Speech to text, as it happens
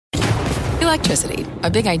electricity, a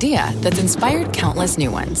big idea that's inspired countless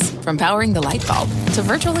new ones. From powering the light bulb to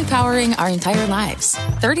virtually powering our entire lives.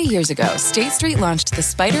 30 years ago, State Street launched the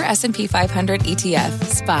SPDR S&P 500 ETF,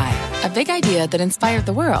 SPY. A big idea that inspired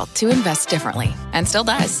the world to invest differently. And still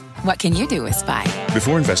does. What can you do with SPY?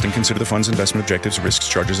 Before investing, consider the fund's investment objectives, risks,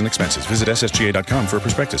 charges, and expenses. Visit ssga.com for a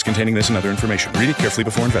prospectus containing this and other information. Read it carefully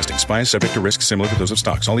before investing. SPY is subject to risks similar to those of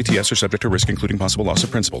stocks. All ETFs are subject to risk, including possible loss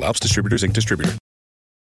of principal. Alps Distributors, Inc. Distributor.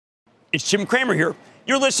 It's Jim Cramer here.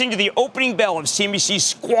 You're listening to the opening bell of CNBC's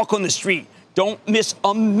Squawk on the Street. Don't miss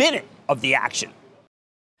a minute of the action.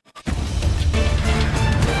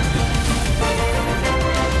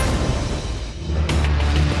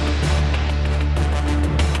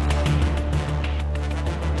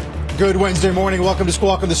 Good Wednesday morning. Welcome to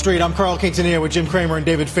Squawk on the Street. I'm Carl Quintanilla with Jim Cramer and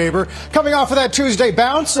David Faber. Coming off of that Tuesday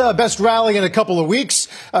bounce, best rally in a couple of weeks.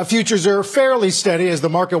 Futures are fairly steady as the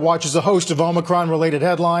market watches a host of Omicron-related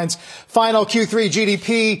headlines. Final Q3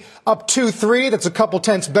 GDP up 2.3. That's a couple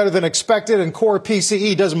tenths better than expected, and core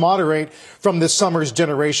PCE does moderate from this summer's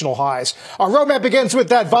generational highs. Our roadmap begins with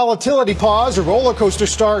that volatility pause, a roller coaster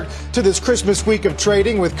start to this Christmas week of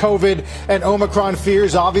trading with COVID and Omicron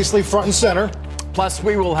fears obviously front and center. Plus,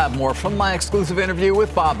 we will have more from my exclusive interview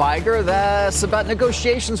with Bob Iger. That's about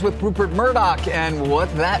negotiations with Rupert Murdoch and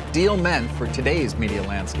what that deal meant for today's media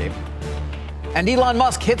landscape. And Elon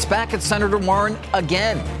Musk hits back at Senator Warren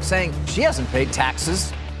again, saying she hasn't paid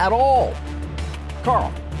taxes at all.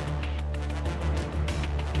 Carl.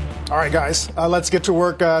 All right, guys, let's get to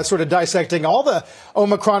work sort of dissecting all the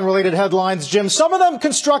Omicron-related headlines. Jim, some of them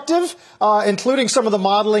constructive, including some of the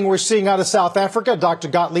modeling we're seeing out of South Africa. Dr.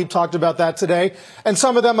 Gottlieb talked about that today. And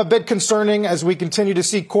some of them a bit concerning as we continue to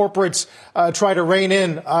see corporates try to rein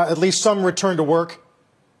in at least some return to work.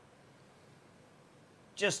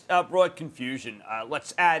 Just broad confusion.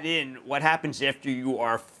 Let's add in what happens after you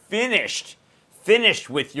are finished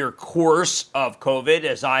with your course of COVID,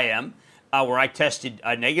 as I am. Where I tested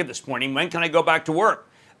negative this morning. When can I go back to work?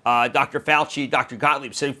 Dr. Fauci, Dr.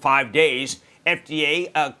 Gottlieb said 5 days.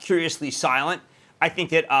 FDA, curiously silent. I think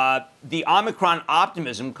that the Omicron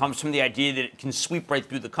optimism comes from the idea that it can sweep right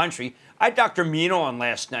through the country. I had Dr. Mino on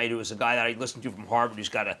last night, who was a guy that I listened to from Harvard, who's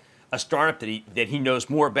got a startup that he knows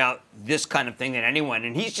more about this kind of thing than anyone.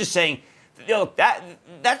 And he's just saying, look,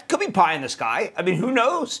 that could be pie in the sky. I mean, who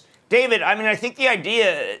knows? David, I mean, I think the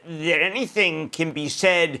idea that anything can be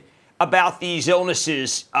said about these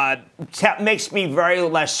illnesses makes me very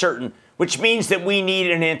less certain, which means that we need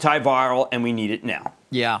an antiviral and we need it now.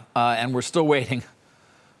 Yeah, and we're still waiting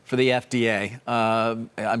for the FDA.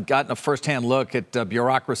 I've gotten a firsthand look at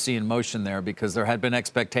bureaucracy in motion there because there had been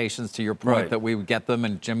expectations, to your point, that we would get them.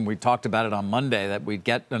 And, Jim, we talked about it on Monday, that we'd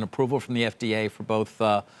get an approval from the FDA for both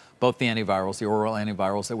the antivirals, the oral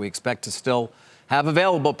antivirals that we expect to still have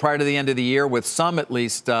available prior to the end of the year, with some at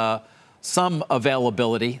least some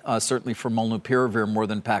availability, certainly for molnupiravir more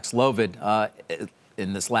than Paxlovid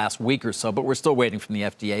in this last week or so, but we're still waiting from the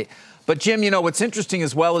FDA. But, Jim, you know, what's interesting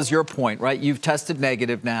as well is your point, right? You've tested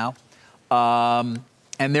negative now, and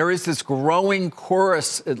there is this growing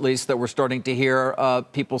chorus, at least, that we're starting to hear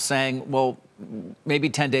people saying, well, maybe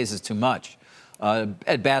 10 days is too much.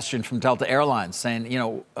 Ed Bastian from Delta Airlines saying, you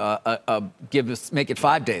know, make it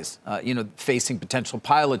 5 days, facing potential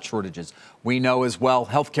pilot shortages. We know as well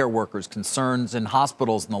healthcare workers, concerns in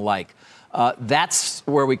hospitals and the like. That's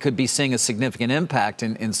where we could be seeing a significant impact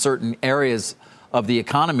in certain areas of the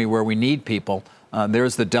economy where we need people.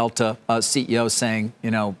 There's the Delta CEO saying,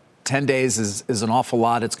 10 days is an awful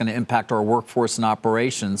lot. It's going to impact our workforce and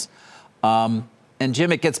operations. And,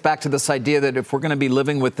 Jim, it gets back to this idea that if we're going to be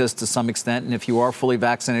living with this to some extent, and if you are fully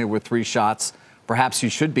vaccinated with 3 shots, perhaps you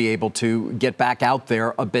should be able to get back out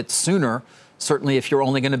there a bit sooner, certainly if you're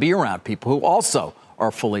only going to be around people who also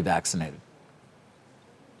are fully vaccinated.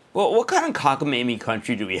 Well, what kind of cockamamie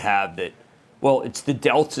country do we have that, well, it's the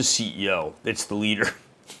Delta CEO that's the leader?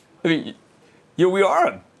 I mean, we are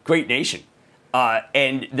a great nation.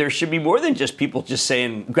 And there should be more than just people just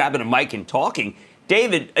saying, grabbing a mic and talking.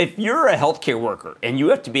 David, if you're a healthcare worker and you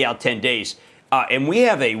have to be out 10 days, and we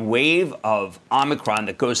have a wave of Omicron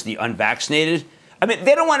that goes to the unvaccinated, I mean,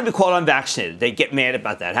 they don't want to be called unvaccinated. They get mad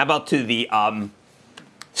about that. How about to the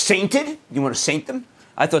sainted? You want to saint them?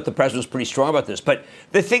 I thought the president was pretty strong about this. But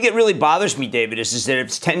the thing that really bothers me, David, is that if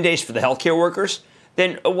it's 10 days for the healthcare workers,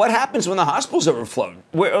 then what happens when the hospitals overflow?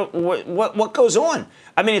 What goes on?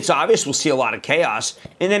 I mean, it's obvious we'll see a lot of chaos,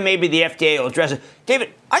 and then maybe the FDA will address it.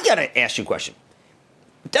 David, I got to ask you a question.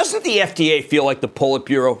 Doesn't the FDA feel like the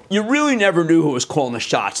Politburo? You really never knew who was calling the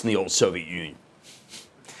shots in the old Soviet Union.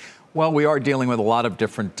 Well, we are dealing with a lot of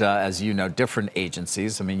different, as you know, different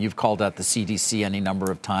agencies. I mean, you've called out the CDC any number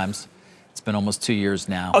of times. It's It's been almost 2 years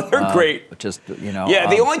now. Oh, they're great. Just, Yeah,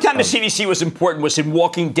 the only time the CDC was important was in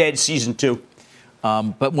Walking Dead season 2.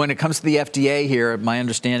 But when it comes to the FDA here, my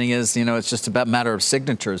understanding is, it's just about a matter of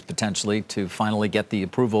signatures potentially to finally get the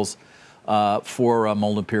approvals for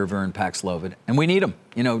Molnupiravir and Paxlovid. And we need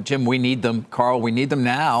them. Jim, we need them. Carl, we need them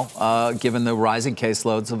now, given the rising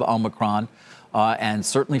caseloads of Omicron. And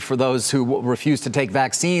certainly for those who refuse to take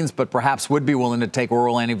vaccines, but perhaps would be willing to take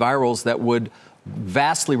oral antivirals that would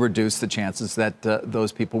vastly reduce the chances that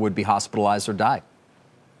those people would be hospitalized or die.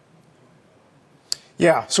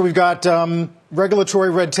 Yeah, so we've got regulatory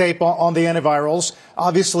red tape on the antivirals.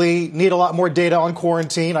 Obviously, need a lot more data on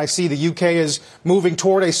quarantine. I see the UK is moving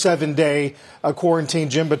toward a 7-day quarantine,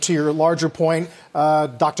 Jim. But to your larger point,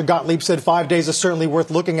 Dr. Gottlieb said 5 days is certainly worth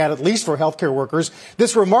looking at least for healthcare workers.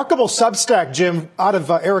 This remarkable Substack, Jim, out of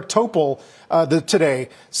Eric Topol today,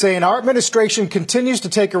 saying our administration continues to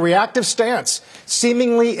take a reactive stance,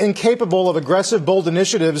 seemingly incapable of aggressive, bold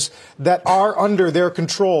initiatives that are under their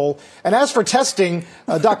control. And as for testing,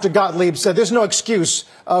 Dr. Gottlieb said there's no excuse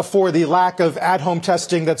for the lack of at-home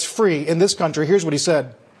testing that's free in this country. Here's what he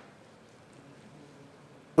said.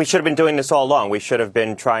 We should have been doing this all along. We should have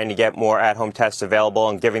been trying to get more at-home tests available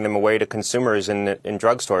and giving them away to consumers in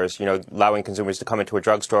drugstores, allowing consumers to come into a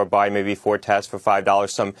drugstore, buy maybe 4 tests for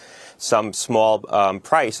 $5, some small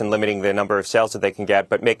price, and limiting the number of sales that they can get,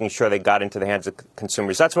 but making sure they got into the hands of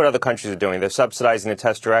consumers. That's what other countries are doing. They're subsidizing the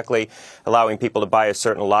test directly, allowing people to buy a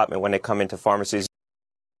certain allotment when they come into pharmacies.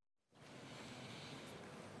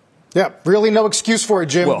 Yeah, really no excuse for it,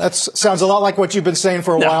 Jim. Well, that sounds a lot like what you've been saying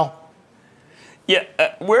for a while. Yeah,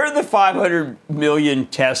 where are the 500 million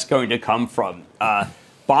tests going to come from?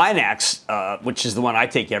 Binax, which is the one I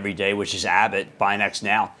take every day, which is Abbott, Binax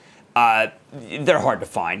Now, they're hard to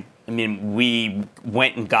find. I mean, we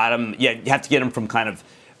went and got them. Yeah, you have to get them from kind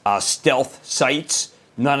of stealth sites.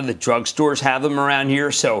 None of the drugstores have them around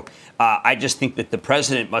here. So I just think that the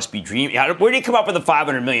president must be dreaming. Where did he come up with the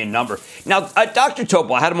 500 million number? Now, Dr.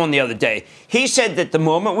 Topol, I had him on the other day. He said that the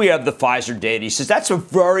moment we have the Pfizer data, he says that's a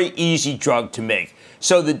very easy drug to make.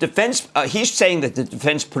 So the defense, he's saying that the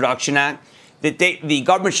Defense Production Act, that the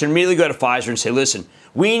government should immediately go to Pfizer and say, listen,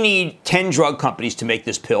 we need 10 drug companies to make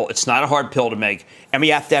this pill. It's not a hard pill to make. And we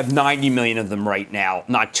have to have 90 million of them right now,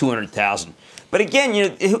 not 200,000. But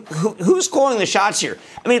again, who's calling the shots here?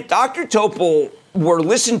 I mean, if Dr. Topol were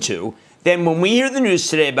listened to, then when we hear the news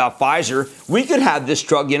today about Pfizer, we could have this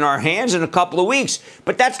drug in our hands in a couple of weeks.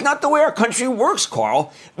 But that's not the way our country works,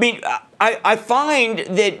 Carl. I mean, I find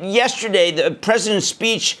that yesterday the president's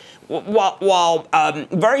speech, while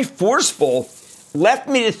very forceful, left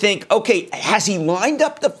me to think, okay, has he lined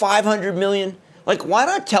up the 500 million? Like, why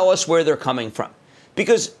not tell us where they're coming from?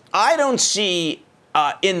 Because I don't see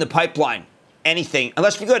in the pipeline anything,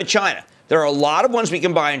 unless we go to China. There are a lot of ones we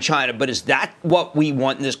can buy in China, but is that what we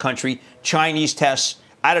want in this country? Chinese tests?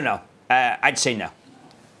 I don't know. I'd say no.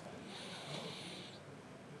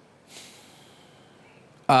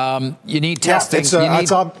 You need testing.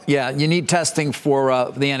 You need testing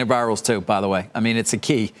for the antivirals too, by the way. I mean, it's a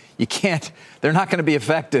key. You can't, they're not going to be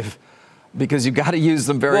effective because you've got to use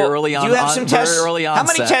them very early on. Do you have some tests? Very early how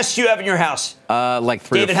many tests do you have in your house? Like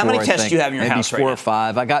 3 David, or 4, how many tests do you have in your house right now? Maybe 4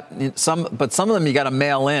 or 5. I got some, but some of them you got to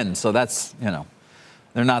mail in. So that's,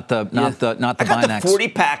 they're not the Binax. I got the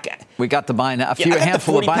 40-pack. We got the Binax. A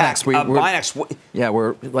handful of Binax. Binax. Yeah,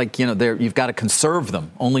 we're like, you've got to conserve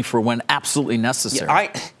them only for when absolutely necessary.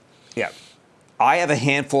 I have a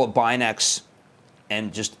handful of Binax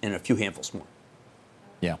and a few handfuls more.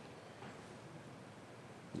 Yeah.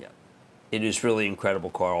 Yeah. It is really incredible,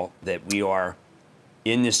 Carl, that we are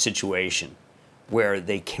in this situation where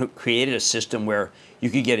they created a system where you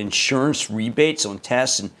could get insurance rebates on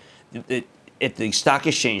tests. And at the stock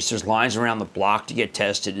exchange, there's lines around the block to get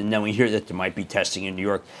tested. And then we hear that there might be testing in New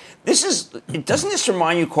York. Doesn't this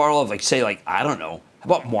remind you, Carl, of I don't know, how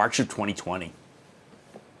about March of 2020?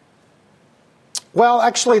 Well,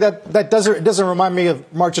 actually, it doesn't remind me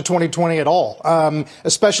of March of 2020 at all,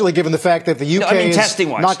 especially given the fact that the UK is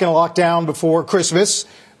not going to lock down before Christmas.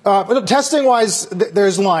 Testing-wise,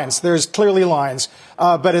 there's lines. There's clearly lines.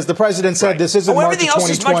 But as the president said, this isn't March of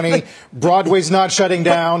 2020. Broadway's not shutting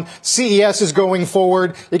down. CES is going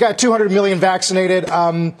forward. You got 200 million vaccinated.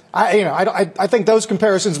 I think those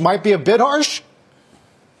comparisons might be a bit harsh.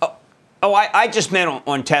 I just meant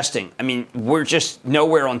on testing. I mean, we're just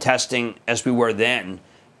nowhere on testing as we were then.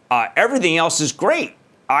 Everything else is great.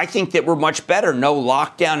 I think that we're much better. No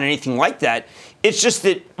lockdown, anything like that. It's just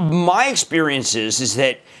that my experience is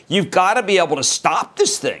that you've got to be able to stop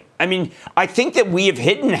this thing. I mean, I think that we have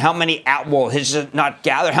hidden how many how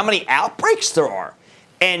many outbreaks there are.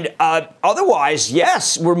 And otherwise,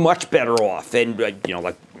 yes, we're much better off. And,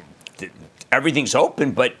 everything's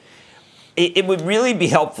open, but it would really be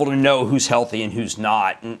helpful to know who's healthy and who's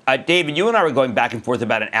not. And, David, you and I were going back and forth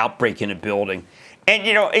about an outbreak in a building.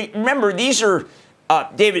 And, remember, these are,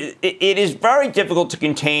 David, it is very difficult to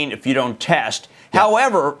contain if you don't test. Yeah.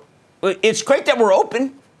 However, it's great that we're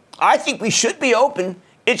open. I think we should be open.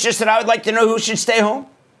 It's just that I would like to know who should stay home.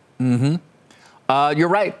 Mm-hmm. You're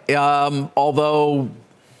right. Although,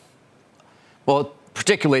 well,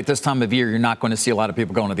 particularly at this time of year, you're not going to see a lot of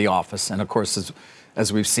people going to the office. And, of course,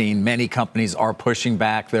 as we've seen, many companies are pushing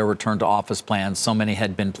back their return to office plans. So many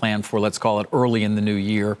had been planned for, let's call it, early in the new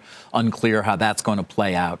year. Unclear how that's going to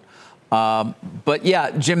play out. But,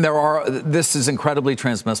 yeah, Jim, this is incredibly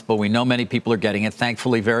transmissible. We know many people are getting it.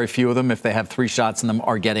 Thankfully, very few of them, if they have 3 shots in them,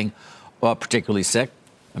 are getting particularly sick.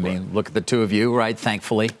 I mean, look at the two of you, right?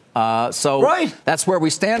 Thankfully. That's where we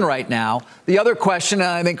stand right now. The other question,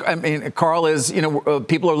 Carl, is,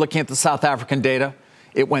 people are looking at the South African data.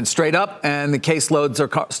 It went straight up, and the caseloads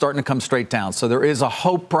are starting to come straight down. So there is a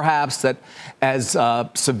hope, perhaps, that as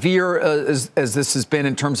severe as this has been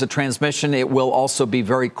in terms of transmission, it will also be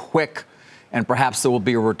very quick, and perhaps there will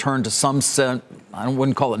be a return to some, I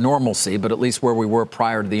wouldn't call it normalcy, but at least where we were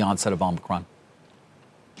prior to the onset of Omicron.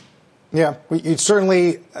 Yeah, you'd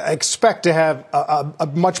certainly expect to have a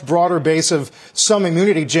much broader base of some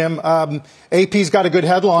immunity, Jim. AP's got a good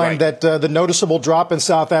headline that the noticeable drop in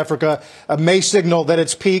South Africa may signal that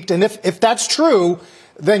it's peaked. And if that's true,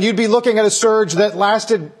 then you'd be looking at a surge that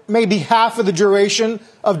lasted maybe half of the duration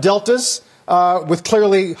of Delta's, with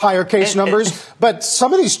clearly higher case numbers. But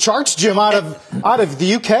some of these charts, Jim, out of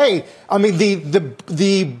the UK, I mean,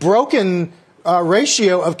 the broken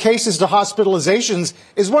ratio of cases to hospitalizations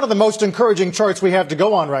is one of the most encouraging charts we have to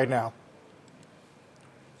go on right now.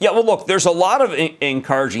 Yeah, well, look, there's a lot of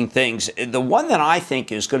encouraging things. The one that I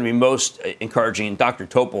think is going to be most encouraging, and Dr.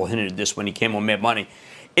 Topol hinted at this when he came on Mad Money,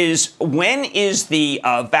 is when is the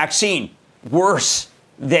vaccine worse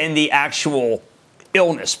than the actual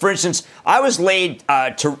illness? For instance, I was laid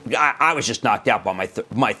I was just knocked out by my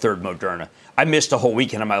third Moderna. I missed a whole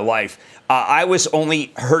weekend of my life. I was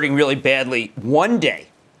only hurting really badly one day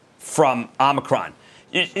from Omicron.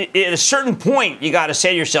 At a certain point, you got to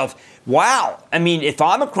say to yourself, wow, I mean, if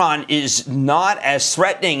Omicron is not as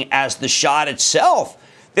threatening as the shot itself,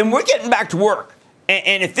 then we're getting back to work.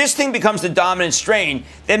 And if this thing becomes the dominant strain,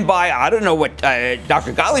 then by, I don't know what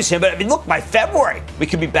Dr. Gottlieb's saying, but I mean, look, by February, we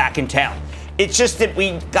could be back in town. It's just that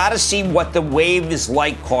we got to see what the wave is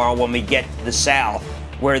like, Carl, when we get to the South,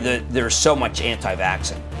 where there's so much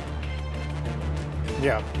anti-vaxxing.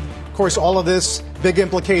 Yeah. Of course, all of this, big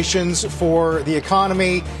implications for the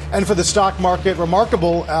economy and for the stock market.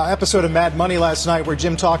 Remarkable episode of Mad Money last night where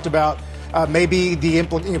Jim talked about maybe the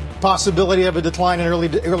possibility of a decline in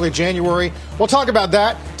early January. We'll talk about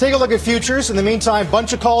that. Take a look at futures. In the meantime,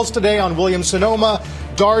 bunch of calls today on Williams-Sonoma,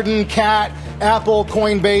 Darden, Cat, Apple,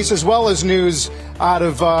 Coinbase, as well as news out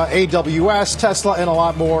of AWS, Tesla, and a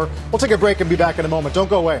lot more. We'll take a break and be back in a moment. Don't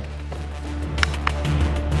go away.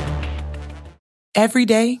 Every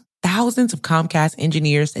day, thousands of Comcast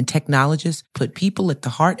engineers and technologists put people at the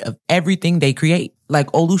heart of everything they create. Like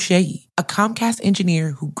Oluseyi, a Comcast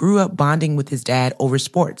engineer who grew up bonding with his dad over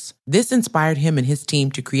sports. This inspired him and his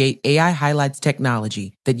team to create AI Highlights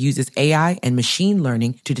technology that uses AI and machine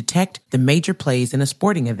learning to detect the major plays in a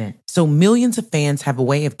sporting event. So millions of fans have a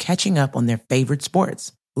way of catching up on their favorite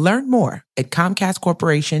sports. Learn more at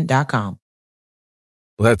ComcastCorporation.com.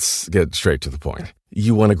 Let's get straight to the point.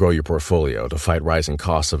 You want to grow your portfolio to fight rising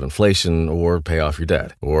costs of inflation or pay off your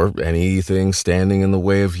debt or anything standing in the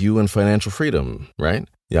way of you and financial freedom, right?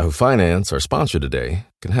 Yahoo Finance, our sponsor today,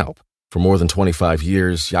 can help. For more than 25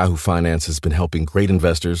 years, Yahoo Finance has been helping great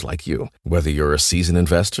investors like you. Whether you're a seasoned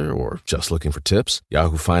investor or just looking for tips,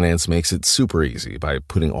 Yahoo Finance makes it super easy by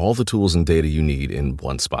putting all the tools and data you need in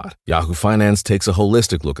one spot. Yahoo Finance takes a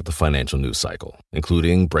holistic look at the financial news cycle,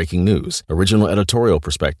 including breaking news, original editorial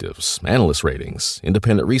perspectives, analyst ratings,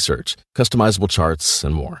 independent research, customizable charts,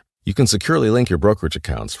 and more. You can securely link your brokerage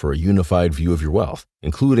accounts for a unified view of your wealth,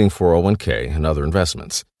 including 401k and other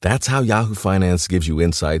investments. That's how Yahoo Finance gives you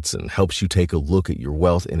insights and helps you take a look at your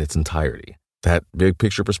wealth in its entirety. That big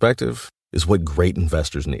picture perspective is what great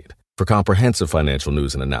investors need. For comprehensive financial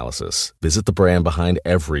news and analysis, visit the brand behind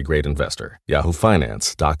every great investor,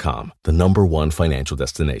 yahoofinance.com, the #1 financial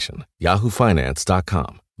destination,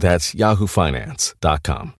 yahoofinance.com. That's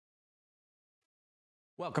yahoofinance.com.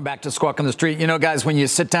 Welcome back to Squawk on the Street. You know, guys, when you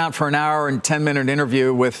sit down for an hour and 10-minute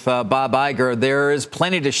interview with Bob Iger, there is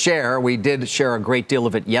plenty to share. We did share a great deal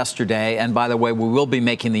of it yesterday. And by the way, we will be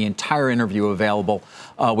making the entire interview available,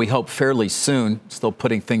 we hope, fairly soon. Still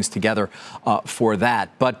putting things together for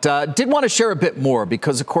that. But did want to share a bit more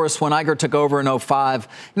because, of course, when Iger took over in 2005,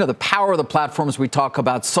 you know, the power of the platforms we talk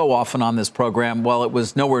about so often on this program, well, it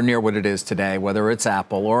was nowhere near what it is today, whether it's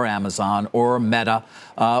Apple or Amazon or Meta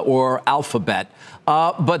or Alphabet.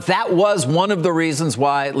 But that was one of the reasons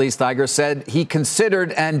why, at least Iger said, he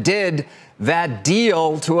considered and did that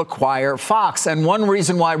deal to acquire Fox. And one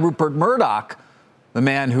reason why Rupert Murdoch, the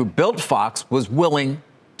man who built Fox, was willing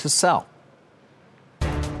to sell.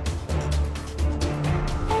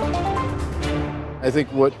 I think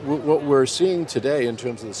what we're seeing today in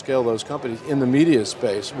terms of the scale of those companies in the media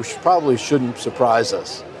space, which probably shouldn't surprise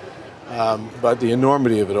us, but the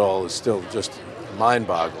enormity of it all is still just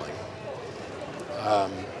mind-boggling.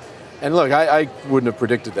 And look, I wouldn't have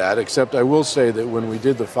predicted that, except I will say that when we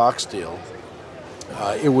did the Fox deal,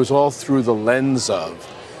 it was all through the lens of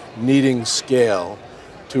needing scale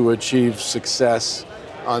to achieve success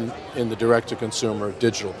in the direct-to-consumer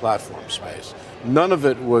digital platform space. None of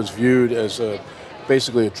it was viewed as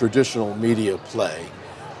basically a traditional media play.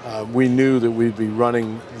 We knew that we'd be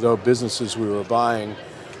running the businesses we were buying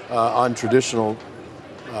on traditional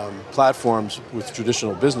platforms with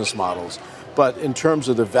traditional business models. But in terms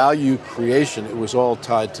of the value creation, it was all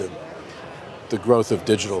tied to the growth of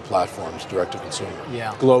digital platforms, direct-to-consumer,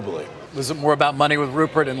 globally. Was it more about money with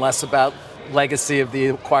Rupert and less about legacy of the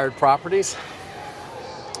acquired properties?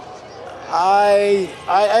 I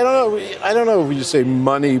don't know. I don't know if you say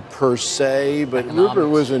money per se, but economics.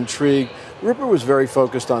 Rupert was intrigued. Rupert was very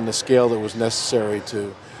focused on the scale that was necessary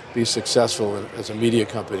to be successful as a media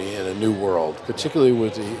company in a new world, particularly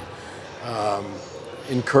with the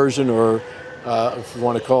incursion, or if you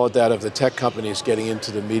want to call it that, of the tech companies getting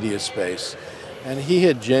into the media space. And he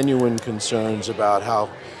had genuine concerns about how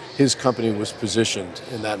his company was positioned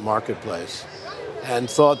in that marketplace, and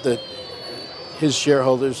thought that his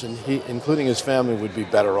shareholders, and he, including his family, would be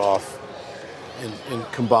better off in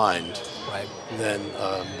combined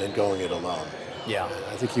than going it alone. Yeah,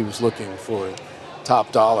 I think he was looking for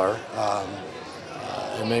top dollar.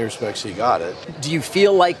 In many respects, he got it. Do you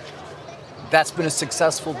feel like that's been a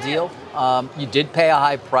successful deal? You did pay a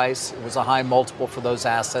high price. It was a high multiple for those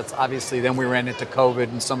assets. Obviously, then we ran into COVID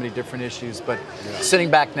and so many different issues. But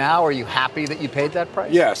sitting back now, are you happy that you paid that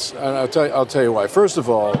price? Yes, and I'll tell you why. First of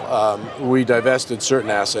all, we divested certain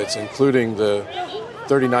assets, including the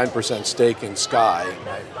 39% stake in Sky,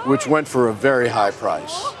 which went for a very high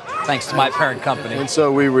price. Thanks to my parent company. And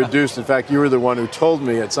so we reduced. In fact, you were the one who told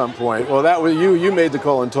me at some point. Well, that was you. You made the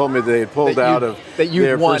call and told me they had pulled out of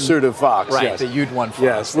their pursuit of Fox. Right. Yes. That you'd won Fox.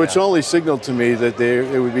 Yes, which only signaled to me that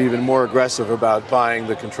they would be even more aggressive about buying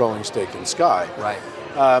the controlling stake in Sky.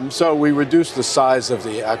 Right. So we reduced the size of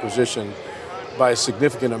the acquisition by a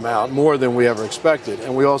significant amount, more than we ever expected,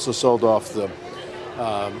 and we also sold off the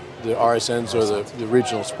RSNs, or the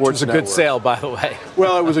regional sports network. It was a good sale, by the way.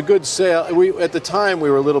 Well, it was a good sale. At the time, we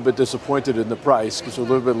were a little bit disappointed in the price, because it was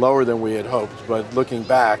a little bit lower than we had hoped. But looking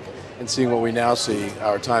back and seeing what we now see,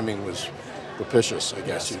 our timing was propitious, I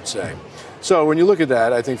guess you'd say. So when you look at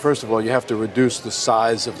that, I think, first of all, you have to reduce the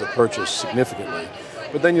size of the purchase significantly.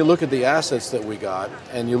 But then you look at the assets that we got,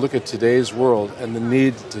 and you look at today's world, and the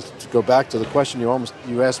need to go back to the question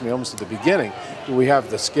you asked me almost at the beginning: do we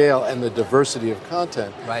have the scale and the diversity of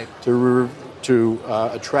content to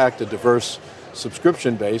attract a diverse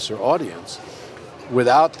subscription base or audience?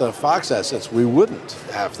 Without the Fox assets, we wouldn't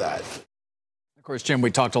have that. Of course, Jim,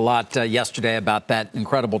 we talked a lot yesterday about that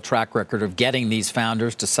incredible track record of getting these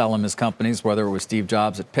founders to sell him his companies, whether it was Steve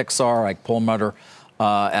Jobs at Pixar, Ike Perlmutter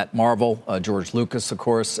at Marvel, George Lucas, of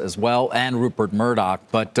course, as well, and Rupert Murdoch.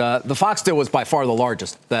 But the Fox deal was by far the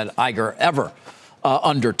largest that Iger ever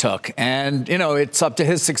undertook. And, you know, it's up to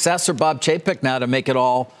his successor, Bob Chapek, now to make it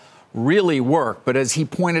all really work. But as he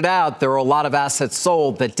pointed out, there are a lot of assets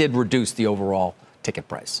sold that did reduce the overall ticket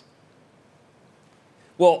price.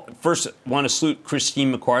 Well, first, I want to salute Christine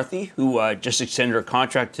McCarthy, who just extended her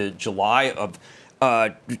contract to July of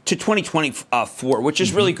to 2024, which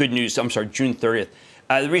is really good news. I'm sorry, June 30th.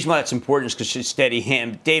 The reason why that's important is because she's steady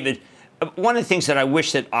hand. David, one of the things that I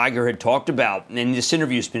wish that Iger had talked about, and this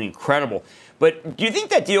interview has been incredible, but do you think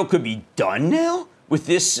that deal could be done now with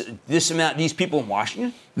this amount, these people in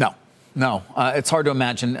Washington? No. It's hard to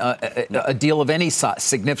imagine a deal of any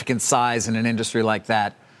significant size in an industry like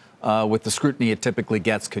that, with the scrutiny it typically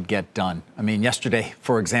gets, could get done. I mean, yesterday,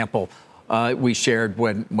 for example, we shared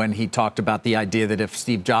when he talked about the idea that if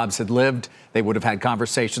Steve Jobs had lived, they would have had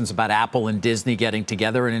conversations about Apple and Disney getting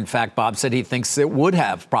together. And in fact, Bob said he thinks it would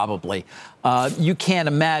have probably. You can't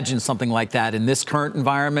imagine something like that in this current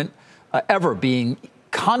environment ever being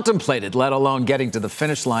contemplated, let alone getting to the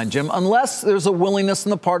finish line, Jim, unless there's a willingness on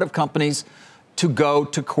the part of companies to go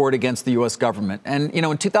to court against the U.S. government. And,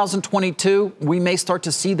 in 2022, we may start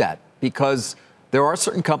to see that because there are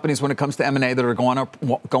certain companies when it comes to M&A that are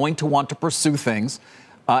going to want to pursue things.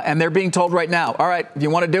 And they're being told right now, all right, if you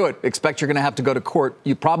want to do it, expect you're going to have to go to court.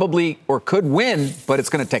 You probably or could win, but it's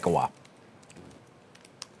going to take a while.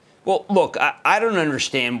 Well, look, I don't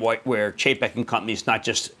understand where Chapek and company is not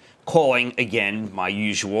just calling, again, my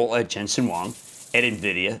usual, Jensen Huang at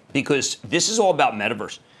NVIDIA, because this is all about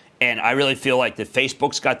metaverse. And I really feel like that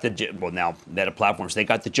Facebook's got now Meta Platforms, they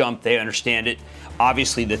got the jump. They understand it.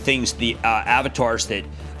 Obviously, the things, the avatars that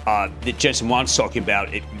Jensen Huang's talking about,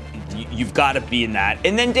 you've got to be in that.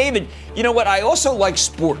 And then, David, you know what? I also like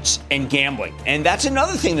sports and gambling. And that's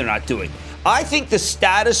another thing they're not doing. I think the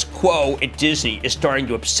status quo at Disney is starting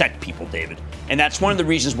to upset people, David. And that's one of the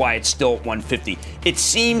reasons why it's still at 150. It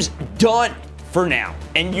seems done for now.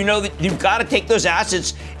 And you know that you've got to take those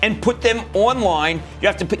assets and put them online. You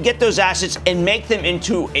have to get those assets and make them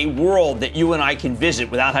into a world that you and I can visit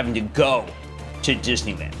without having to go to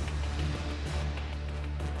Disneyland.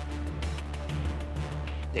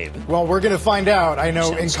 David? Well, we're going to find out. I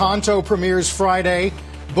know Encanto premieres Friday,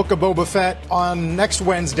 Book of Boba Fett on next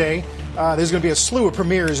Wednesday. There's going to be a slew of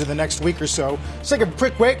premieres in the next week or so. Let's take a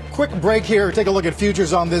quick break here. Take a look at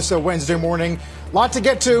futures on this Wednesday morning. A lot to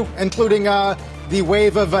get to, including the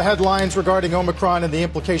wave of headlines regarding Omicron and the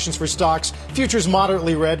implications for stocks. Futures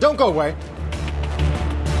moderately red. Don't go away.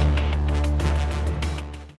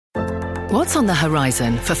 What's on the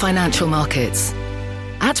horizon for financial markets?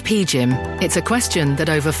 At PGIM, it's a question that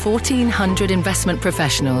over 1,400 investment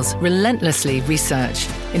professionals relentlessly research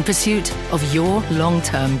in pursuit of your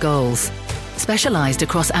long-term goals. Specialized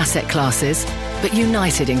across asset classes, but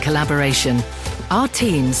united in collaboration, our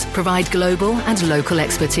teams provide global and local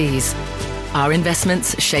expertise. Our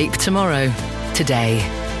investments shape tomorrow, today.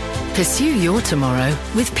 Pursue your tomorrow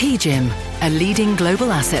with PGIM, a leading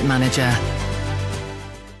global asset manager.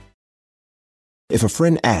 If a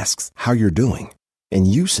friend asks how you're doing, and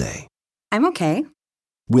you say, I'm okay.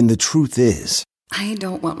 When the truth is, I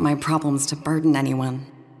don't want my problems to burden anyone.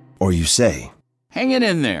 Or you say, hang it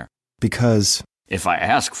in there. Because if I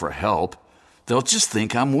ask for help, they'll just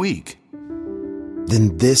think I'm weak.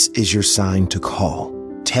 Then this is your sign to call,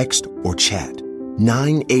 text, or chat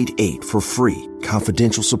 988 for free,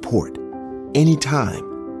 confidential support.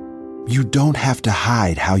 Anytime. You don't have to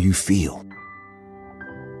hide how you feel.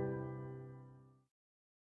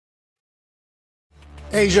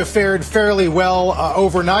 Asia fared fairly well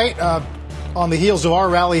overnight on the heels of our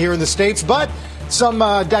rally here in the States, but some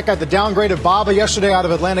deck got the downgrade of BABA yesterday out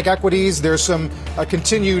of Atlantic Equities. There's some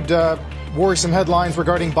continued worrisome headlines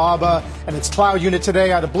regarding BABA and its cloud unit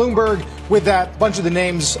today out of Bloomberg. With that, a bunch of the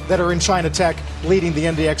names that are in China tech leading the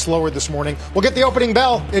NDX lower this morning. We'll get the opening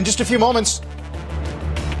bell in just a few moments.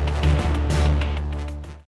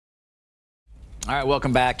 All right,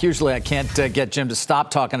 welcome back. Usually I can't get Jim to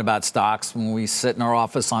stop talking about stocks when we sit in our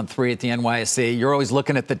office on 3 at the NYSE. You're always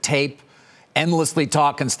looking at the tape, endlessly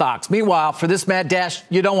talking stocks. Meanwhile, for this mad dash,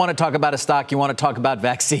 you don't want to talk about a stock. You want to talk about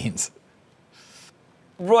vaccines.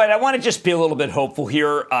 Right. I want to just be a little bit hopeful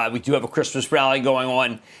here. We do have a Christmas rally going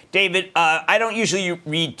on. David, I don't usually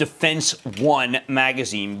read Defense One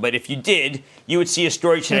magazine, but if you did, you would see a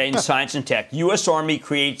story today in Science and Tech. U.S. Army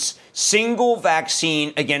creates single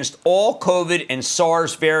vaccine against all COVID and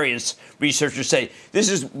SARS variants, researchers say. This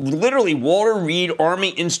is literally Walter Reed Army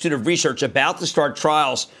Institute of Research about to start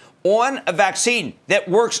trials on a vaccine that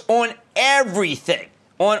works on everything.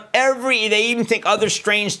 They even think other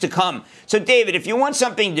strains to come. So, David, if you want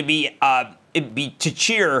something to be to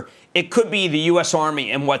cheer, it could be the U.S.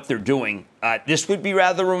 Army and what they're doing. This would be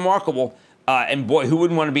rather remarkable. And boy, who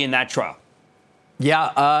wouldn't want to be in that trial?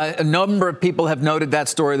 Yeah, a number of people have noted that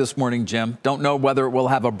story this morning, Jim. Don't know whether it will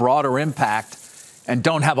have a broader impact and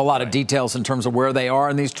don't have a lot of details in terms of where they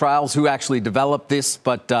are in these trials, who actually developed this.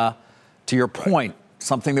 But to your point,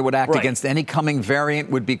 something that would act against any coming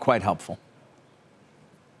variant would be quite helpful.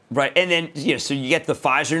 Right. And then, so you get the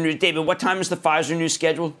Pfizer news. David, what time is the Pfizer news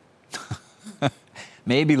scheduled?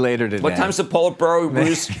 Maybe later today. What time's the Politburo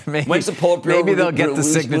news? When's the Politburo? Maybe they'll get the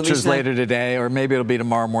signatures later today, or maybe it'll be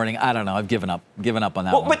tomorrow morning. I don't know. I've given up on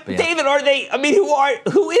that one. But yeah. David,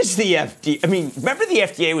 who is the FDA? I mean, remember the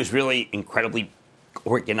FDA was really incredibly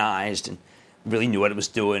organized and really knew what it was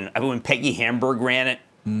doing. I mean, when Peggy Hamburg ran it,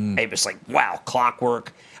 It was like, wow,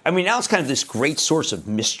 clockwork. I mean, now it's kind of this great source of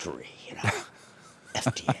mystery,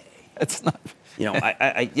 FDA. It's not.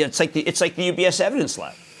 It's like the UBS evidence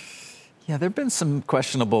lab. Yeah, there have been some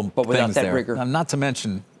questionable but without things that there. rigor. Not to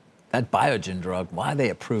mention that Biogen drug. Why they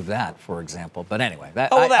approve that, for example? But anyway,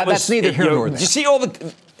 that's neither here nor there. You see all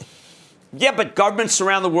the. Yeah, but governments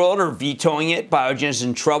around the world are vetoing it. Biogen is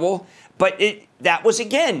in trouble. But that was,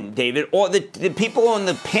 again, David, all the people on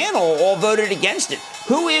the panel all voted against it.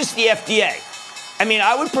 Who is the FDA? I mean,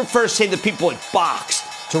 I would prefer, say, the people at Box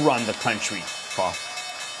to run the country, Carl.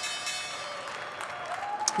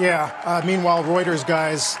 Yeah. Meanwhile, Reuters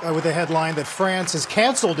guys with a headline that France has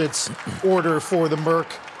canceled its order for the Merck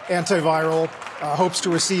antiviral, hopes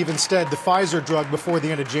to receive instead the Pfizer drug before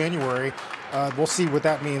the end of January. We'll see what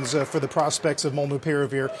that means for the prospects of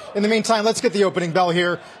Molnupiravir. In the meantime, let's get the opening bell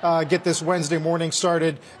here, get this Wednesday morning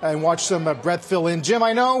started, and watch some breath fill in. Jim,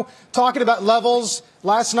 I know, talking about levels,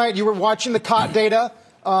 last night you were watching the COT data,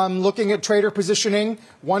 looking at trader positioning,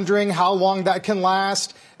 wondering how long that can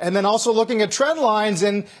last, and then also looking at trend lines,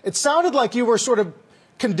 and it sounded like you were sort of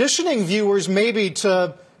conditioning viewers maybe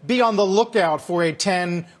to be on the lookout for a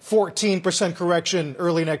 10, 14% correction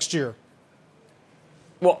early next year.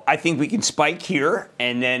 Well, I think we can spike here,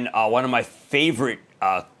 and then one of my favorite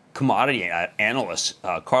commodity analysts,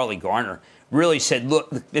 Carly Garner, really said, look,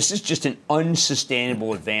 this is just an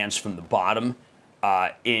unsustainable advance from the bottom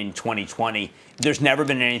in 2020. There's never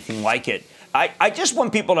been anything like it. I just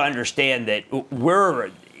want people to understand that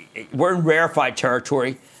we're in rarefied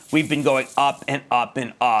territory. We've been going up and up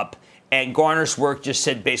and up. And Garner's work just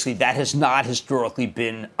said basically that has not historically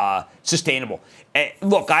been sustainable.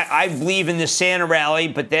 Look, I believe in this Santa rally,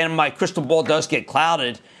 but then my crystal ball does get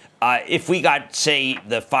clouded. If we got, say,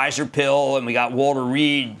 the Pfizer pill and we got Walter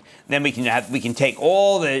Reed, then we can take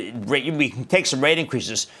some rate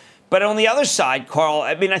increases. But on the other side, Carl,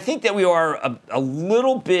 I mean, I think that we are a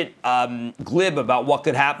little bit glib about what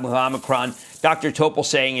could happen with Omicron. Dr. Topol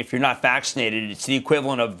saying if you're not vaccinated, it's the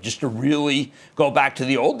equivalent of just to really go back to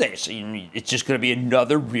the old days. It's just going to be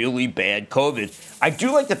another really bad COVID. I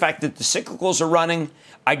do like the fact that the cyclicals are running.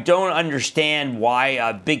 I don't understand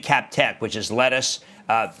why big cap tech, which is lettuce,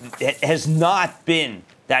 has not been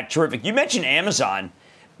that terrific. You mentioned Amazon.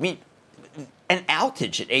 I mean, an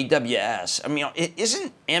outage at AWS. I mean,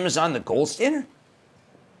 isn't Amazon the gold standard?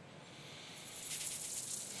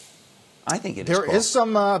 I think it is. There is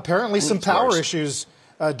some apparently some power issues,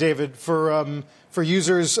 David, for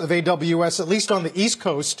users of AWS, at least on the East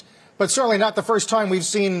Coast, but certainly not the first time we've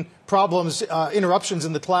seen problems, interruptions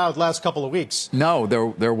in the cloud last couple of weeks. No,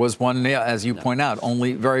 there was one, as you point out,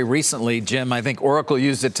 only very recently, Jim. I think Oracle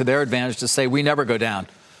used it to their advantage to say we never go down,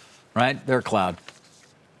 right? Their cloud.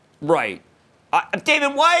 Right.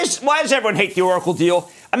 David, why does everyone hate the Oracle deal?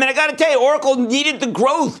 I mean, I got to tell you, Oracle needed the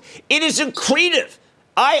growth. It is accretive.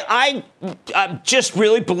 I just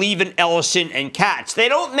really believe in Ellison and Katz. They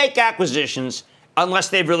don't make acquisitions unless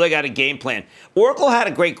they've really got a game plan. Oracle had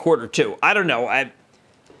a great quarter, too. I don't know.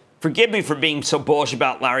 Forgive me for being so bullish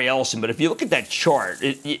about Larry Ellison, but if you look at that chart,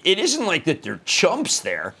 it isn't like that they're chumps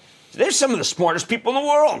there. They're some of the smartest people in the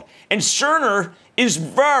world. And Cerner is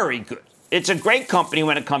very good. It's a great company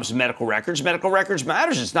when it comes to medical records. Medical records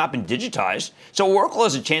matters. It's not been digitized. So Oracle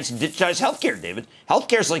has a chance to digitize healthcare, David.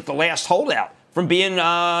 Healthcare is like the last holdout from being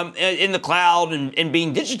in the cloud and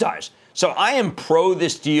being digitized. So I am pro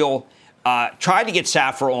this deal. Try to get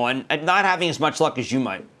Safra on, and not having as much luck as you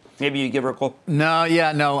might. Maybe you give her a call? No.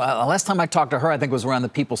 Last time I talked to her, I think it was around the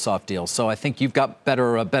PeopleSoft deal. So I think you've got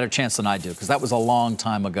a better chance than I do, because that was a long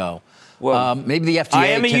time ago. Well, maybe the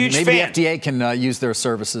FDA can use their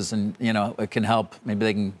services, and it can help. Maybe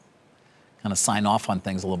they can kind of sign off on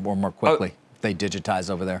things a little more quickly if they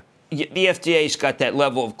digitize over there. The FDA's got that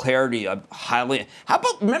level of clarity. Highly. How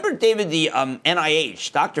about, remember, David, the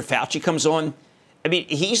NIH? Dr. Fauci comes on. I mean,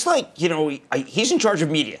 he's like, he's in charge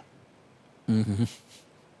of media. Mm-hmm.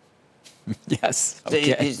 Yes.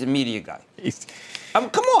 Okay. He's the media guy.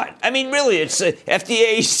 Come on. I mean, really, it's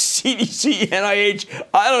FDA, CDC, NIH.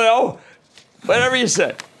 I don't know. Whatever you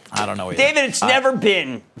said. I don't know either. David, it's never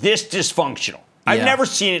been this dysfunctional. I've never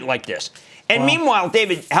seen it like this. And meanwhile,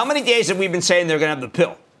 David, how many days have we been saying they're going to have the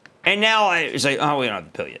pill? And now it's like, we don't have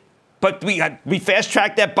the pill yet. But we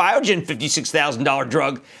fast-tracked that Biogen $56,000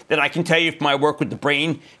 drug that I can tell you from my work with the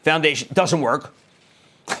Brain Foundation doesn't work.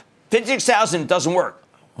 $56,000 doesn't work.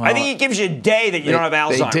 Well, I think it gives you a day that you don't have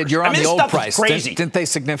Alzheimer's. They did. You're on the old price. Crazy. Didn't they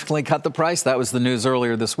significantly cut the price? That was the news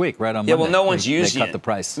earlier this week, right on Monday. Yeah, well, no one's using it. They cut the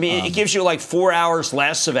price. I mean, it gives you like 4 hours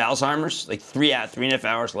less of Alzheimer's, like 3.5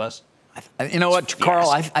 hours less. You know what, Carl?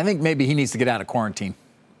 I think maybe he needs to get out of quarantine.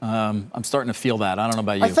 I'm starting to feel that. I don't know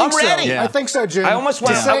about you. I think I'm ready. So. Yeah. I think so, Jim. I almost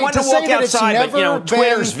want to walk outside, but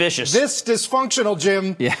Twitter's vicious. This dysfunctional,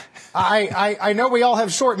 Jim. Yeah. I know we all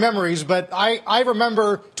have short memories, but I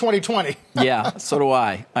remember 2020. Yeah, so do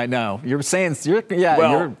I. I know. You're saying,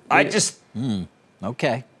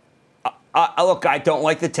 okay. Look, I don't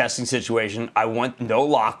like the testing situation. I want no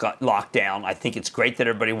lockdown. I think it's great that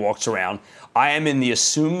everybody walks around. I am in the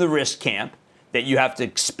assume the risk camp that you have to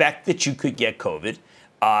expect that you could get COVID.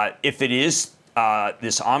 If it is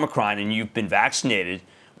this Omicron and you've been vaccinated,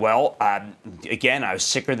 well, again, I was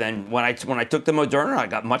sicker than when I took the Moderna. I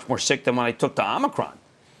got much more sick than when I took the Omicron.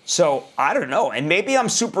 So I don't know. And maybe I'm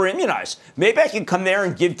super immunized. Maybe I can come there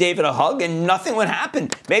and give David a hug and nothing would happen.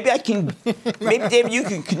 Maybe David, you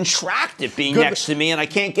can contract it being next to me and I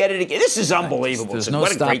can't get it again. This is unbelievable. There's no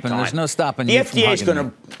stopping. There's no stopping. The FDA is going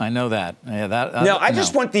to. I know that. Yeah, I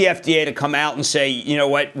just want the FDA to come out and say, you know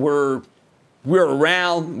what, we're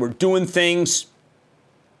around, we're doing things.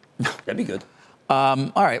 That'd be good.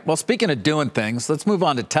 All right. Well, speaking of doing things, let's move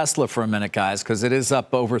on to Tesla for a minute, guys, because it is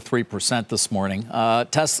up over 3% this morning.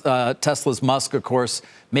 Tesla's Musk, of course,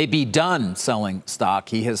 may be done selling stock.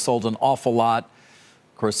 He has sold an awful lot.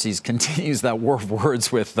 Of course, he continues that war of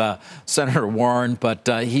words with Senator Warren, but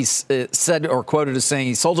he's said or quoted as saying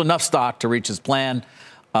he sold enough stock to reach his plan,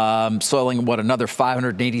 selling, another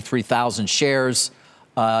 583,000 shares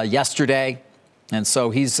yesterday. And so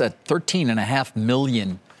he's at 13.5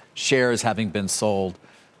 million shares having been sold.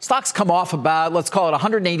 Stock's come off about, let's call it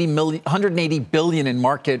 180 billion in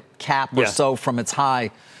market cap or so from its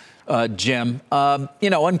high, Jim.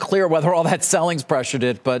 Unclear whether all that selling's pressured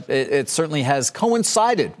it, but it certainly has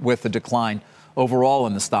coincided with the decline overall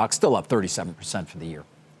in the stock, still up 37% for the year.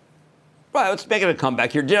 Right, let's make it a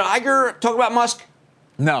comeback here. Did Iger talk about Musk?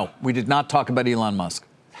 No, we did not talk about Elon Musk.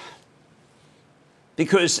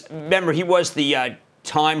 Because, remember, he was the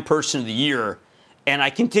Time Person of the Year. And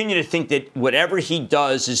I continue to think that whatever he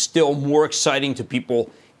does is still more exciting to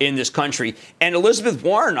people in this country. And Elizabeth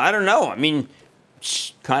Warren, I don't know. I mean,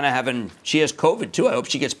 she has COVID, too. I hope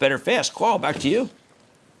she gets better fast. Carl, back to you.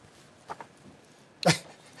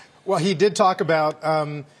 Well, he did talk about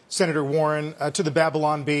Senator Warren to the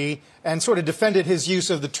Babylon Bee and sort of defended his use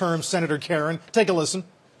of the term Senator Karen. Take a listen.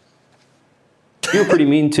 You were pretty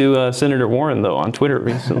mean to Senator Warren, though, on Twitter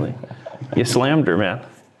recently. You slammed her, man.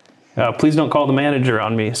 Please don't call the manager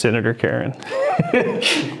on me, Senator Karen.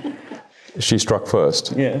 She struck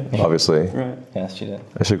first, obviously. Right. Yes, she did.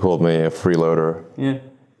 She called me a freeloader. Yeah.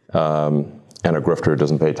 And a grifter who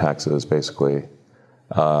doesn't pay taxes, basically.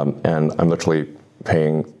 And I'm literally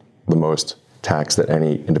paying the most tax that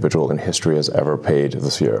any individual in history has ever paid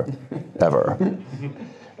this year, ever.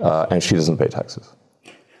 And she doesn't pay taxes,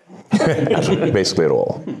 basically at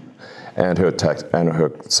all. And her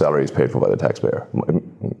salary is paid for by the taxpayer,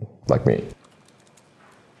 like me.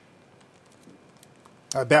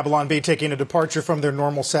 Babylon Bee taking a departure from their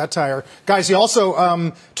normal satire. Guys, he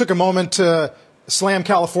also took a moment to slam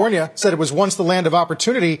California, said it was once the land of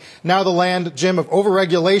opportunity, now the land, Jim, of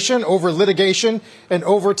overregulation, over-litigation, and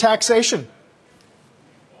over-taxation.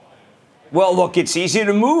 Well, look, it's easy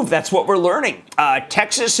to move. That's what we're learning.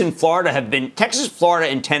 Texas, Florida,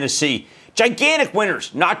 and Tennessee, gigantic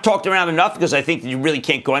winners. Not talked around enough because I think you really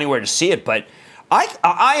can't go anywhere to see it. But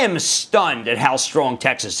I am stunned at how strong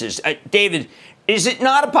Texas is. David, is it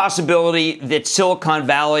not a possibility that Silicon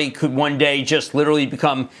Valley could one day just literally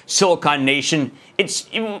become Silicon Nation?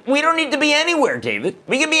 We don't need to be anywhere, David.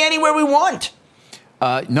 We can be anywhere we want.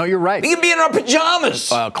 No, you're right. We can be in our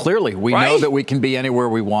pajamas. Clearly, we know that we can be anywhere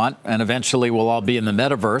we want, and eventually we'll all be in the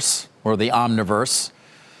metaverse or the omniverse,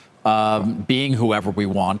 being whoever we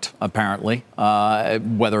want, apparently,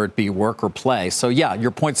 whether it be work or play. So, yeah,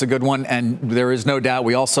 your point's a good one, and there is no doubt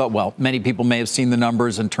we also, many people may have seen the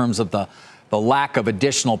numbers in terms of the lack of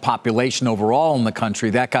additional population overall in the country.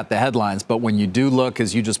 That got the headlines. But when you do look,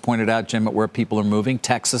 as you just pointed out, Jim, at where people are moving,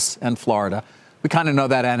 Texas and Florida, we kind of know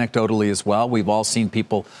that anecdotally as well. We've all seen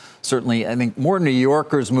people, certainly, I think more New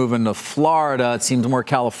Yorkers moving to Florida. It seems more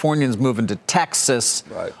Californians moving to Texas,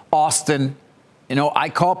 Austin. I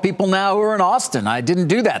call people now who are in Austin. I didn't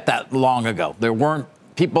do that long ago. There weren't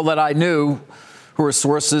people that I knew who are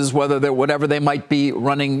sources, whatever they might be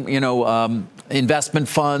running, investment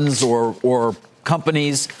funds or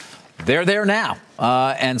companies. They're there now.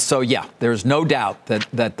 And so, yeah, there's no doubt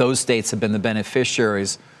that those states have been the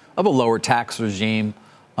beneficiaries of a lower tax regime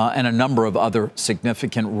and a number of other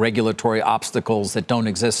significant regulatory obstacles that don't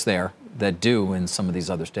exist there that do in some of these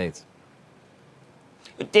other states.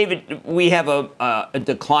 David, we have a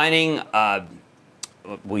declining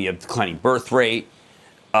birth rate.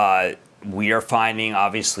 We are finding,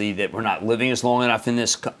 obviously, that we're not living as long enough in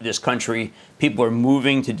this country. People are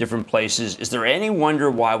moving to different places. Is there any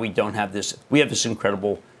wonder why we don't have this? We have this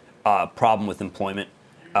incredible problem with employment.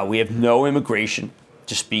 We have no immigration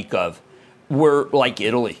to speak of. We're like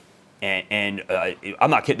Italy. And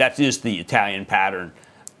I'm not kidding. That is the Italian pattern.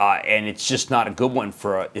 And it's just not a good one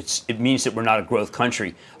it means that we're not a growth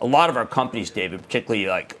country. A lot of our companies, David, particularly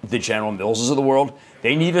like the General Millses of the world,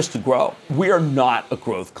 they need us to grow. We are not a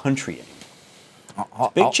growth country anymore.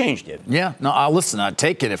 Big change, David. Yeah, no, I'd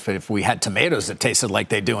take it if we had tomatoes that tasted like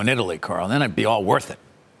they do in Italy, Carl. Then it'd be all worth it.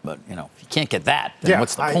 But, if you can't get that, then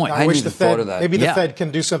what's the point? I wish the Fed, maybe the Fed can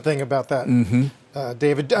do something about that. Mm-hmm.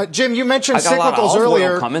 David. Jim, you mentioned cyclicals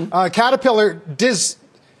earlier. Caterpillar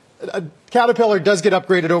does get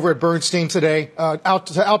upgraded over at Bernstein today to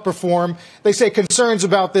outperform. They say concerns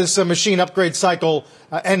about this machine upgrade cycle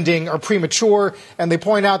ending are premature, and they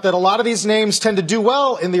point out that a lot of these names tend to do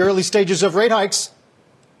well in the early stages of rate hikes.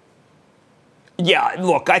 Yeah,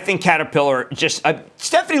 look, I think Caterpillar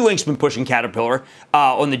Stephanie Link's been pushing Caterpillar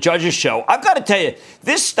on the Judges Show. I've got to tell you,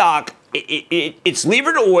 this stock, it's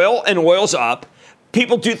levered to oil, and oil's up.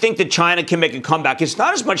 People do think that China can make a comeback. It's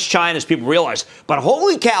not as much China as people realize. But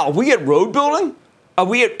holy cow, if we get road building,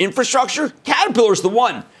 we get infrastructure, Caterpillar's the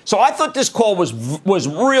one. So I thought this call was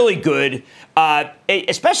really good,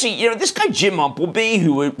 especially, this guy Jim Umpleby,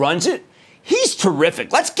 who runs it, he's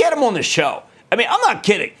terrific. Let's get him on the show. I mean, I'm not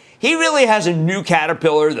kidding. He really has a new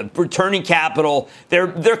Caterpillar, the returning capital. They're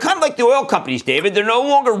kind of like the oil companies, David. They're no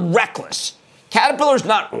longer reckless. Caterpillar's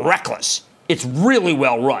not reckless. It's really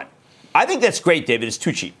well run. I think that's great, David. It's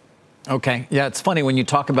too cheap. Okay. Yeah, it's funny when you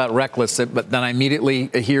talk about reckless, but then I immediately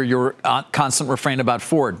hear your constant refrain about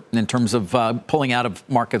Ford in terms of pulling out of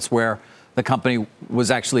markets where the company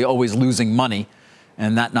was actually always losing money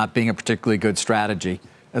and that not being a particularly good strategy.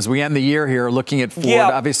 As we end the year here, looking at Ford,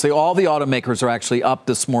 obviously all the automakers are actually up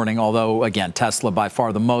this morning, although, again, Tesla by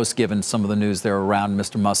far the most, given some of the news there around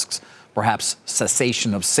Mr. Musk's perhaps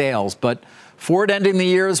cessation of sales. But Ford ending the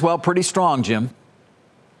year as well pretty strong, Jim.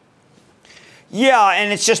 Yeah,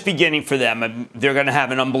 and it's just beginning for them. They're going to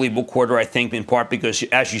have an unbelievable quarter, I think, in part because,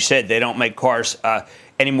 as you said, they don't make cars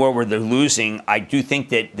anymore where they're losing. I do think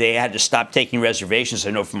that they had to stop taking reservations,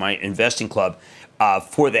 I know from my investing club,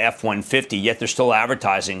 for the F-150, yet they're still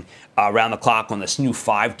advertising around the clock on this new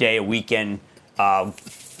 5-day-a-weekend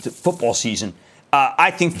football season.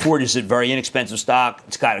 I think Ford is a very inexpensive stock.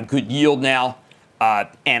 It's got a good yield now,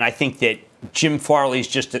 and I think that Jim Farley's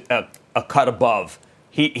just a cut above.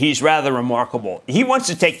 He's rather remarkable. He wants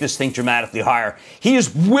to take this thing dramatically higher. He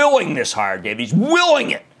is willing this higher, Dave. He's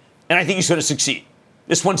willing it. And I think he's going to succeed.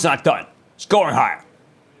 This one's not done. It's going higher.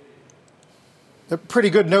 A pretty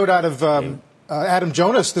good note out of Adam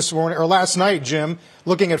Jonas this morning, or last night, Jim,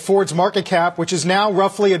 looking at Ford's market cap, which is now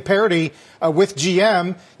roughly at parity with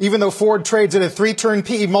GM, even though Ford trades at a 3-turn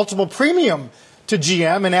PE multiple premium to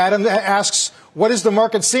GM. And Adam asks, what is the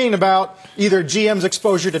market seeing about either GM's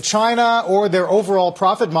exposure to China or their overall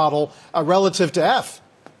profit model relative to F?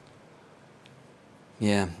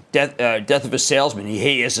 Yeah, death of a salesman.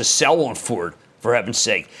 He has a sell on Ford, for heaven's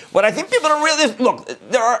sake. What I think people don't realize, look,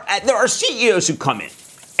 there are CEOs who come in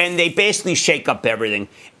and they basically shake up everything,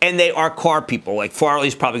 and they are car people. Like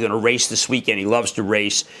Farley's probably going to race this weekend. He loves to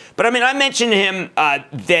race. But, I mean, I mentioned to him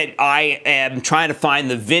that I am trying to find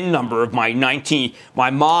the VIN number of my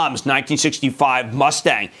mom's 1965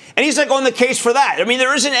 Mustang. And he's like on the case for that. I mean,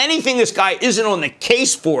 there isn't anything this guy isn't on the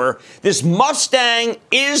case for. This Mustang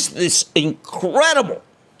is this incredible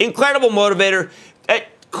motivator.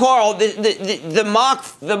 Carl, the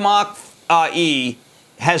Mach-E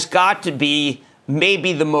has got to be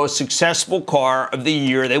maybe the most successful car of the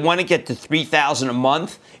year. They want to get to $3,000 a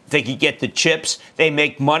month. If they could get the chips, they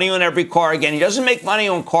make money on every car. Again, he doesn't make money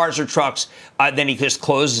on cars or trucks. Then he just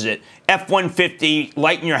closes it. F-150,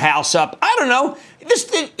 lighting your house up. I don't know.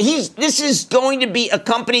 This is going to be a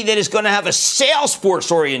company that is going to have a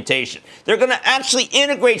Salesforce orientation. They're going to actually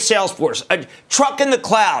integrate Salesforce, a truck in the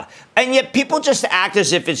cloud. And yet people just act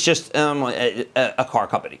as if it's just a car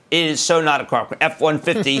company. It is so not a car company.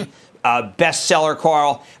 F-150. Bestseller,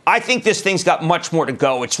 Carl. I think this thing's got much more to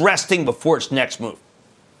go. It's resting before its next move.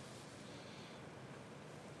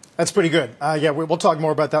 That's pretty good. Yeah, we'll talk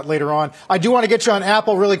more about that later on. I do want to get you on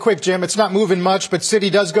Apple really quick, Jim. It's not moving much, but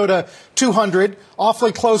Citi does go to 200,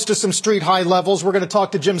 awfully close to some street high levels. We're going to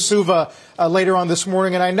talk to Jim Suva later on this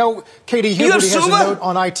morning. And I know Katie Huberty has a note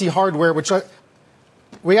on IT hardware, which I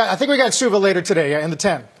think we got Suva later today in the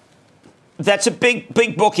 10. That's a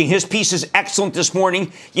big booking. His piece is excellent this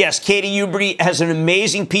morning. Yes, Katie Huberty has an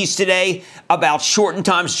amazing piece today about shortened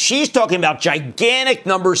times. She's talking about gigantic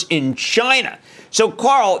numbers in China. So,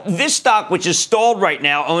 Carl, this stock, which is stalled right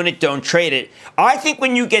now, own it, don't trade it. I think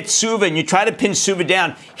when you get Suva and you try to pin Suva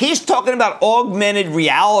down, he's talking about augmented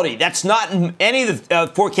reality. That's not in any of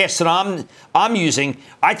the forecasts that I'm using.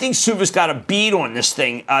 I think Suva's got a beat on this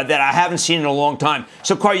thing that I haven't seen in a long time.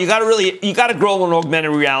 So, Carl, you got to grow on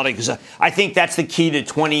augmented reality because I think that's the key to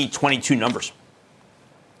 2022 numbers.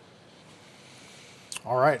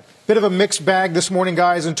 All right. Bit of a mixed bag this morning,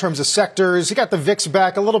 guys, in terms of sectors. You got the VIX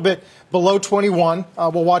back a little bit below 21.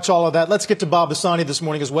 We'll watch all of that. Let's get to Bob Pisani this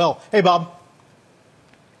morning as well. Hey, Bob.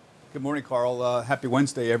 Good morning, Carl. Happy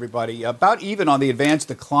Wednesday, everybody. About even on the advanced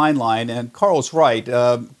decline line, and Carl's right,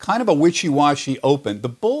 kind of a wishy-washy open. The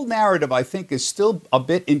bull narrative, I think, is still a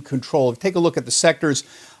bit in control. Take a look at the sectors.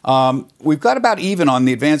 We've got about even on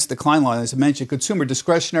the advanced decline line, as I mentioned. Consumer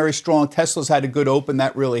discretionary strong. Tesla's had a good open.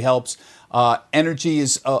 That really helps. Energy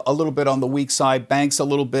is a little bit on the weak side. Banks a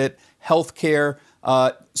little bit. Healthcare.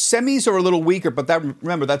 Semis are a little weaker, but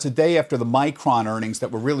remember, that's a day after the Micron earnings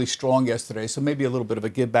that were really strong yesterday, so maybe a little bit of a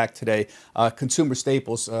give back today. Consumer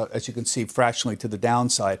staples, as you can see, fractionally to the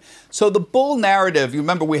downside. So the bull narrative, you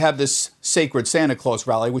remember we have this sacred Santa Claus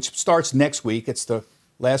rally, which starts next week. It's the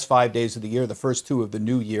last 5 days of the year, the first 2 of the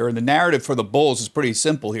new year. And the narrative for the bulls is pretty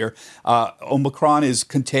simple here. Omicron is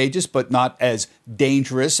contagious, but not as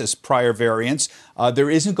dangerous as prior variants.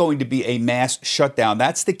 There isn't going to be a mass shutdown.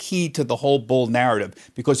 That's the key to the whole bull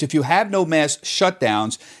narrative. Because if you have no mass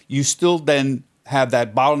shutdowns, you still then have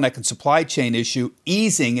that bottleneck and supply chain issue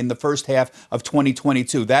easing in the first half of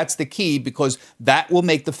 2022. That's the key because that will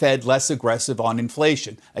make the Fed less aggressive on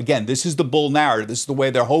inflation. Again, this is the bull narrative. This is the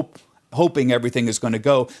way they're hoping everything is going to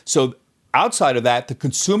go. So outside of that, the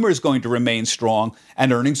consumer is going to remain strong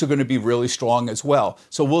and earnings are going to be really strong as well.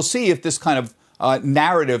 So we'll see if this kind of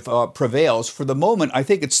narrative prevails. For the moment, I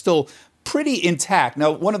think it's still pretty intact.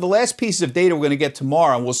 Now, one of the last pieces of data we're going to get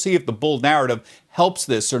tomorrow, and we'll see if the bull narrative helps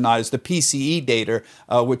this or not, is the PCE data,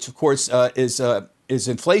 which, of course, is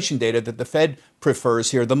inflation data that the Fed prefers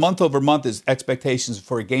here. The month-over-month is expectations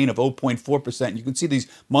for a gain of 0.4%. You can see these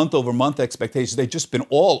month-over-month expectations. They've just been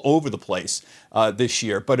all over the place this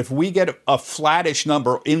year. But if we get a flattish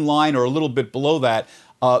number in line or a little bit below that,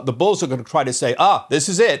 the bulls are going to try to say, this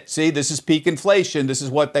is it. See, this is peak inflation. This is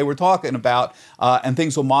what they were talking about. And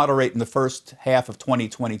things will moderate in the first half of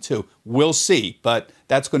 2022. We'll see. But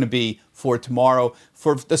that's going to be for tomorrow.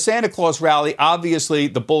 For the Santa Claus rally, obviously,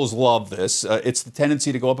 the bulls love this. It's the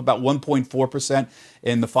tendency to go up about 1.4%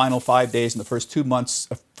 in the final 5 days in the first 2 months,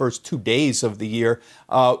 first 2 days of the year.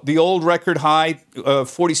 The old record high,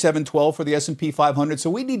 47.12 for the S&P 500. So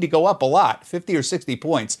we need to go up a lot, 50 or 60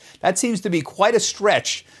 points. That seems to be quite a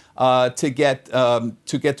stretch to get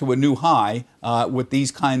to a new high with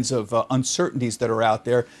these kinds of uncertainties that are out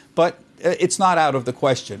there. But it's not out of the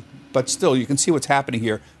question. But still, you can see what's happening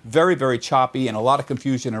here. Very, very choppy and a lot of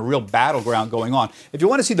confusion and a real battleground going on. If you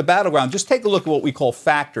want to see the battleground, just take a look at what we call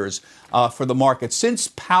factors for the market. Since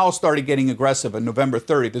Powell started getting aggressive on November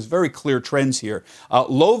 30th, there's very clear trends here.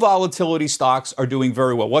 Low volatility stocks are doing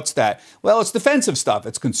very well. What's that? Well, it's defensive stuff.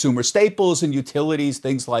 It's consumer staples and utilities,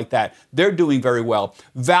 things like that. They're doing very well.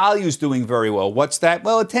 Value's doing very well. What's that?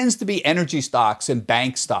 Well, it tends to be energy stocks and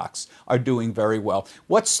bank stocks are doing very well.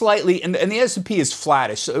 What's slightly, and the S&P is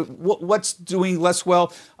flattish. What's doing less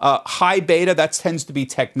well? High beta, that tends to be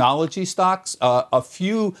technology stocks, a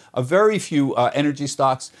very few energy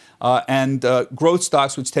stocks, and growth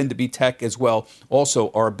stocks, which tend to be tech as well,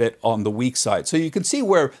 also are a bit on the weak side. So you can see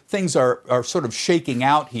where things are sort of shaking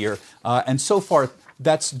out here, and so far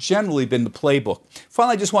that's generally been the playbook.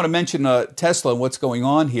 Finally, I just want to mention Tesla and what's going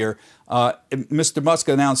on here. Mr. Musk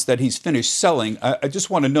announced that he's finished selling. I just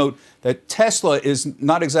want to note that Tesla is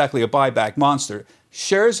not exactly a buyback monster.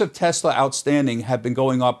 Shares of Tesla outstanding have been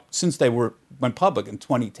going up since they went public in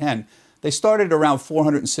 2010. They started around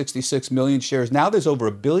 466 million shares. Now there's over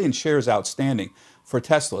 1 billion shares outstanding for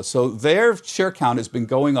Tesla. So their share count has been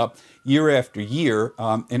going up year after year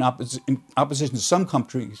in opposition to some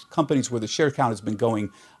companies where the share count has been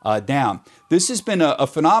going down. This has been a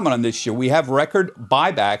phenomenon this year. We have record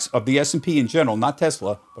buybacks of the S&P in general, not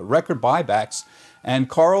Tesla, but record buybacks. And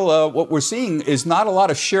Carl, what we're seeing is not a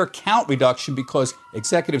lot of share count reduction because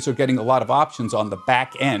executives are getting a lot of options on the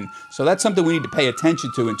back end. So that's something we need to pay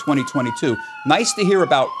attention to in 2022. Nice to hear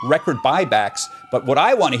about record buybacks, but what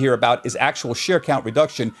I want to hear about is actual share count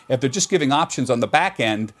reduction. If they're just giving options on the back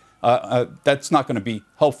end, that's not going to be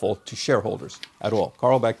helpful to shareholders at all.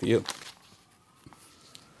 Carl, back to you.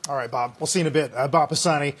 All right, Bob. We'll see you in a bit. Bob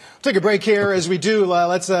Pisani. Take a break here. As we do,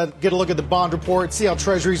 let's get a look at the bond report, see how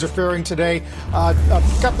treasuries are faring today. Got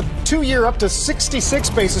the 2-year up to 66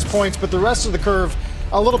 basis points, but the rest of the curve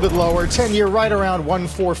a little bit lower. 10-year right around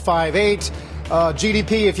 1.458.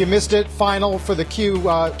 GDP, if you missed it, final for the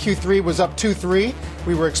Q3 was up 2.3.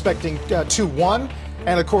 We were expecting 2.1.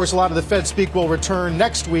 And, of course, a lot of the Fed speak will return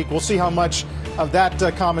next week. We'll see how much of that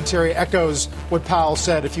commentary echoes what Powell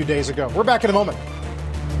said a few days ago. We're back in a moment.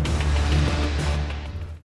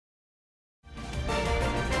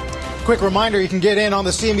 Quick reminder, you can get in on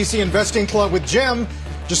the CNBC Investing Club with Jim.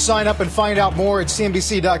 Just sign up and find out more at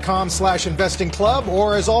cnbc.com/investing club,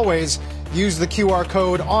 or as always, use the QR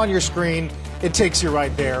code on your screen. It takes you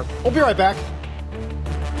right there. We'll be right back.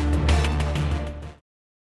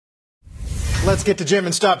 Let's get to Jim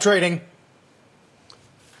and stop trading.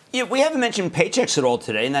 Yeah, we haven't mentioned Paychex at all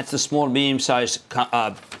today, and that's the small to medium-sized,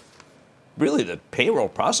 really the payroll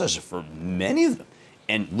processor for many of them.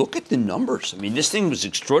 And look at the numbers. I mean, this thing was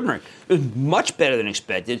extraordinary. It was much better than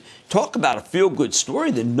expected. Talk about a feel-good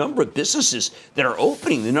story. The number of businesses that are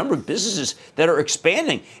opening, the number of businesses that are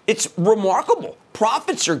expanding, it's remarkable.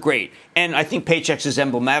 Profits are great. And I think Paychex is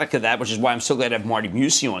emblematic of that, which is why I'm so glad to have Marty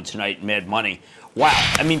Mucci on tonight in Mad Money. Wow.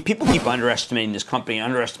 I mean, people keep underestimating this company,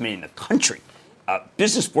 underestimating the country.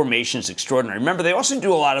 Business formation is extraordinary. Remember, they also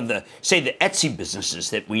do a lot of the Etsy businesses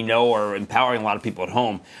that we know are empowering a lot of people at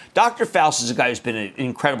home. Dr. Faust is a guy who's been an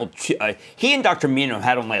incredible. He and Dr. Mino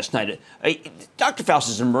had on last night. Dr. Faust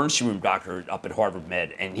is an emergency room doctor up at Harvard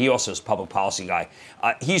Med, and he also is a public policy guy.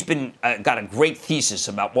 He's been got a great thesis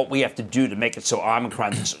about what we have to do to make it so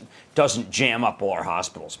Omicron doesn't jam up all our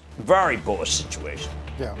hospitals. Very bullish situation.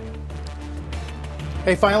 Yeah.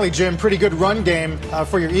 Hey, finally, Jim, pretty good run game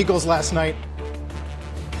for your Eagles last night.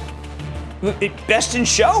 Best in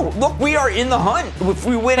show. Look, we are in the hunt. If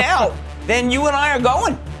we win out, then you and I are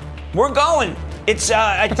going. We're going. It's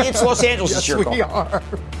Los Angeles this year. Yes, we are.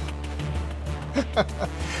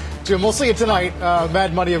 Jim, we'll see you tonight.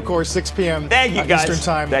 Mad Money, of course, 6 p.m. Thank you, guys. Eastern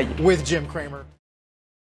Time Thank you. With Jim Cramer.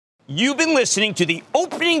 You've been listening to the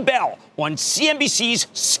opening bell on CNBC's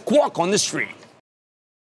Squawk on the Street.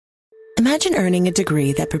 Imagine earning a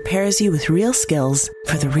degree that prepares you with real skills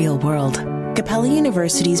for the real world. Capella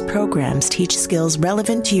University's programs teach skills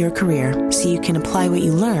relevant to your career so you can apply what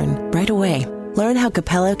you learn right away. Learn how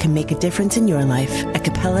Capella can make a difference in your life at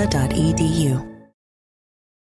capella.edu.